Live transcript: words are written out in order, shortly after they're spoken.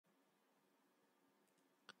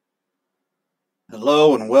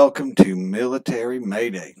Hello and welcome to Military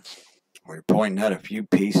Mayday. We're pointing out a few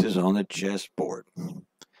pieces on the chessboard.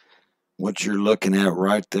 What you're looking at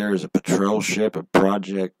right there is a patrol ship of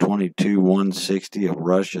Project 22-160 of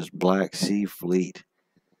Russia's Black Sea Fleet.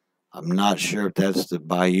 I'm not sure if that's the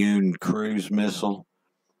Buyan cruise missile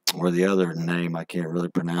or the other name I can't really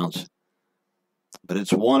pronounce. But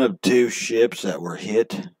it's one of two ships that were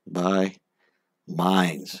hit by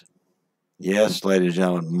mines. Yes, ladies and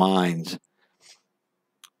gentlemen, mines.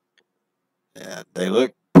 Yeah, they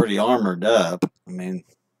look pretty armored up. I mean,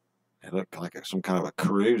 they look like some kind of a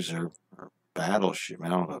cruiser or battleship. I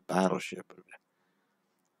don't know, a battleship,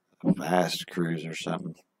 a fast cruiser or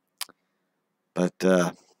something. But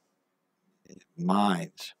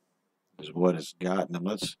mines is what it's gotten them.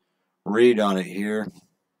 Let's read on it here.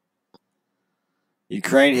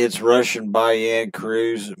 Ukraine hits Russian Buyan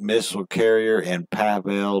cruise missile carrier and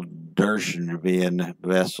Pavel Derzhavin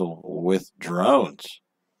vessel with drones.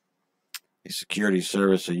 The security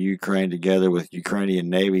service of Ukraine, together with Ukrainian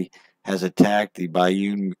Navy, has attacked the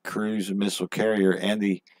Buyan cruise missile carrier and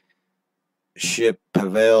the ship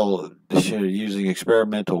Pavel using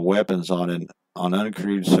experimental weapons on an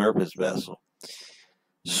uncrewed surface vessel.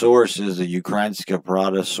 Source is the Ukrainska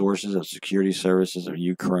Pravda, sources of security services of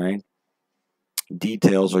Ukraine.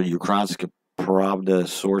 Details are Ukrainska Pravda,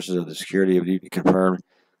 sources of the security of Ukraine confirmed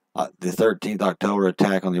the 13th October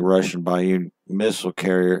attack on the Russian Buyan missile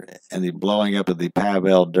carrier and the blowing up of the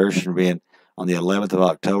Pavel Derzhavin on the 11th of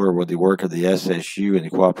October were the work of the SSU in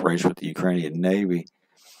cooperation with the Ukrainian Navy.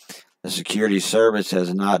 The security service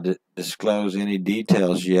has not disclosed any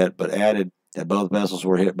details yet, but added that both vessels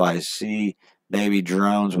were hit by Sea Navy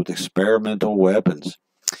drones with experimental weapons.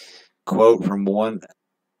 Quote from one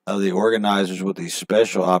of the organizers with the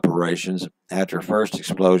special operations: after first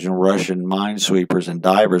explosion, Russian minesweepers and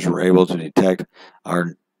divers were able to detect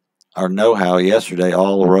our know-how. Yesterday,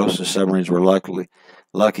 all Rosa submarines were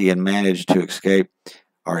lucky and managed to escape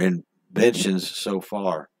our inventions so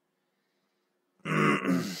far.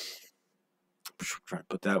 Trying to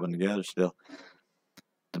put that one together still.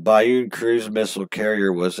 The Buyan cruise missile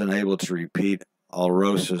carrier was unable to repeat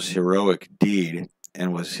Alrosa's heroic deed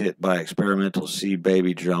and was hit by experimental Sea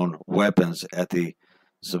Baby drone weapons at the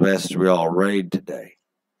Sevastopol raid today.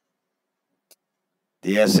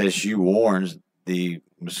 The SSU warns the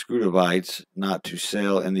Moscovites not to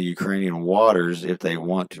sail in the Ukrainian waters if they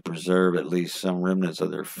want to preserve at least some remnants of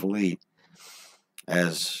their fleet.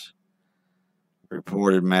 As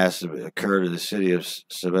reported, massive occurred in the city of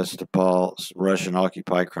Sevastopol,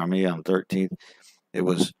 Russian-occupied Crimea on 13th. It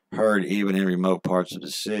was heard even in remote parts of the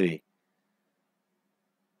city.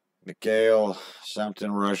 Mikhail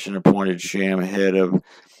something, Russian-appointed sham head of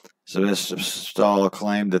Sevastopol,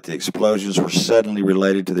 claimed that the explosions were suddenly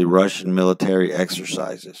related to the Russian military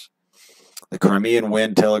exercises. The Crimean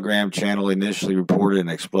Wind Telegram channel initially reported an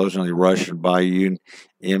explosion on the Russian Buyan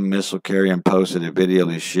missile carrier and posted a video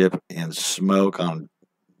of the ship in smoke on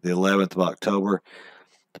the 11th of October.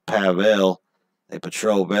 The Pavel, a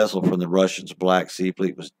patrol vessel from the Russians' Black Sea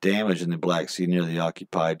Fleet, was damaged in the Black Sea near the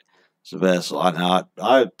occupied Sevastopol.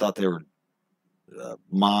 I thought they were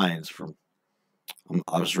mines from.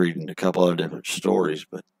 I was reading a couple other different stories,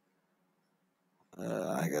 but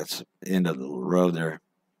I got the end of the road there.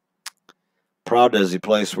 Pravda is a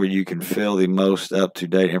place where you can feel the most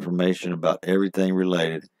up-to-date information about everything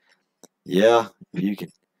related. Yeah, if you can.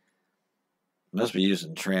 Must be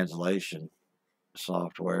using translation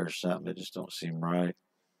software or something. It just don't seem right.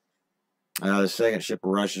 The second ship of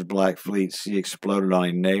Russia's Black Fleet Sea exploded on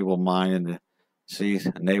a naval mine in the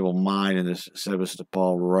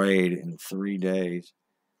Sevastopol raid in 3 days.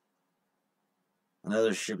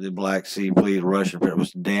 Another ship of the Black Sea Fleet, Russian,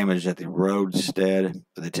 was damaged at the roadstead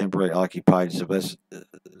of the temporarily occupied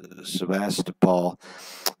Sevastopol.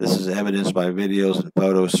 This is evidenced by videos and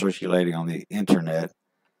photos circulating on the internet.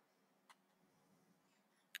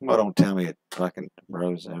 Well, don't tell me it fucking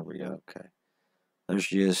rose over. Yeah, okay. There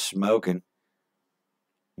she is, smoking.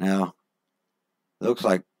 Now, looks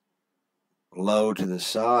like low to the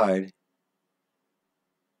side.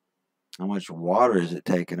 How much water is it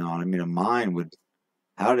taking on? I mean, a mine would.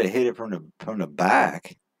 How did it hit it from the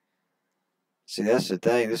back? See, that's the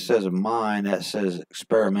thing. This says a mine. That says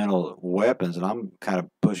experimental weapons, and I'm kind of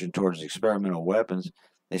pushing towards experimental weapons.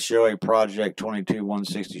 They show a Project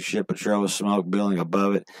 22-160 ship patrol with smoke billowing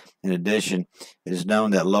above it. In addition, it is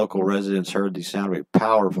known that local residents heard the sound of a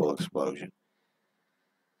powerful explosion.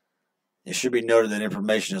 It should be noted that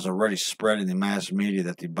information has already spread in the mass media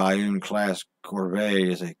that the Buyan-class corvette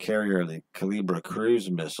is a carrier of the Calibra cruise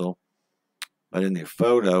missile, but in the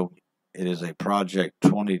photo, it is a Project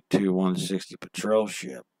 22-160 patrol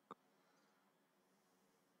ship.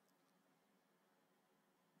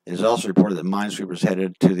 It is also reported that minesweepers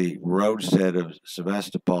headed to the roadstead of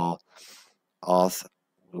Sevastopol off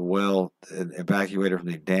the well and evacuated from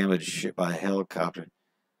the damaged ship by helicopter.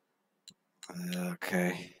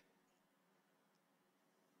 Okay.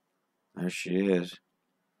 There she is.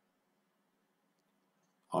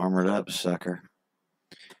 Armored up, sucker.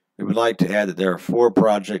 We would like to add that there are 4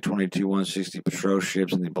 Project 22-160 patrol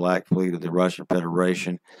ships in the Black Fleet of the Russian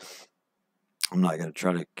Federation. I'm not going to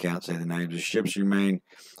try to say the names. The ship's main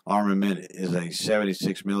armament is a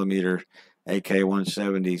 76mm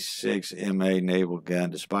AK-176MA naval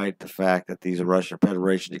gun, despite the fact that the Russian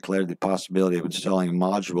Federation declared the possibility of installing a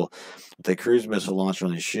module with a cruise missile launcher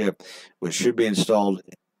on the ship, which should be installed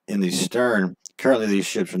in the stern. Currently, these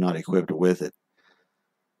ships are not equipped with it.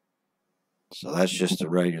 So that's just the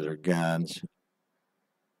regular guns.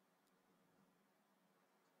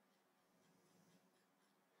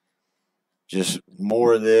 Just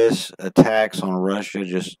more of this, attacks on Russia.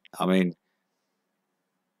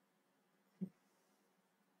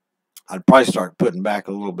 I'd probably start putting back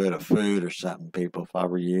a little bit of food or something, people, if I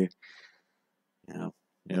were you. You know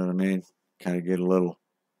what I mean? Kind of get a little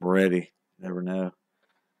ready. Never know.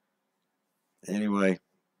 Anyway,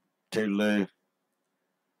 toodaloo.